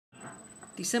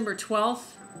December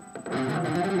 12th.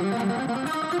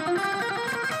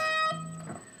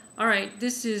 All right,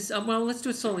 this is, well, let's do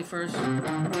it slowly first.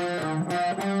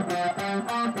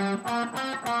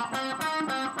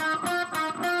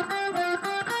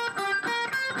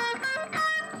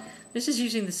 This is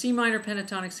using the C minor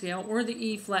pentatonic scale or the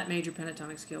E flat major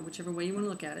pentatonic scale, whichever way you want to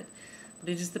look at it. But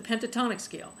it is the pentatonic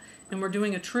scale. And we're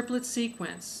doing a triplet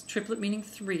sequence, triplet meaning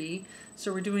 3.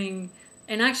 So we're doing,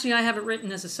 and actually I have it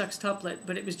written as a sextuplet,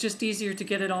 but it was just easier to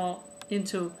get it all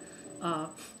into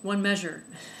one measure.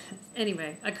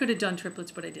 Anyway, I could have done triplets,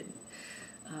 but I didn't.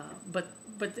 But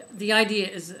the idea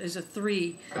is a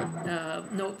 3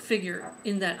 note figure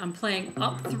in that I'm playing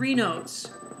up 3 notes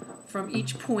from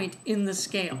each point in the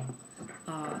scale.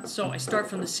 So I start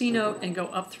from the C note and go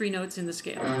up 3 notes in the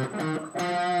scale.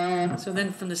 So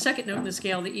then from the second note in the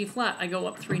scale, the E flat, I go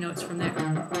up 3 notes from there.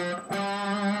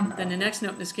 Then the next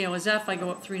note in the scale is F, I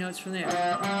go up 3 notes from there.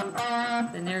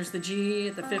 Then there's the G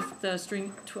at the 5th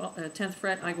string, 10th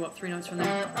fret, I go up 3 notes from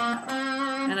there.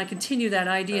 And I continue that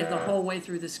idea the whole way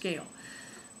through the scale.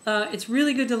 It's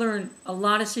really good to learn a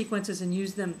lot of sequences and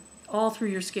use them all through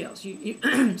your scales. You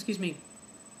excuse me,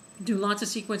 do lots of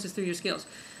sequences through your scales,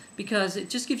 because it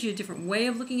just gives you a different way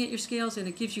of looking at your scales, and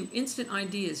it gives you instant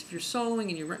ideas. If you're soloing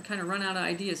and you kind of run out of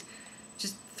ideas,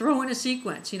 just throw in a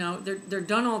sequence. You know, they're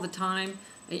done all the time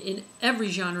in every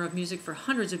genre of music for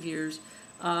hundreds of years.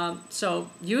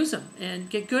 So use them and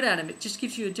get good at them. It just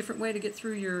gives you a different way to get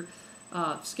through your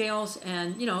scales,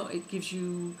 and you know, it gives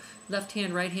you left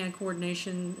hand, right hand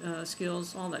coordination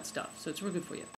skills, all that stuff. So it's real good for you.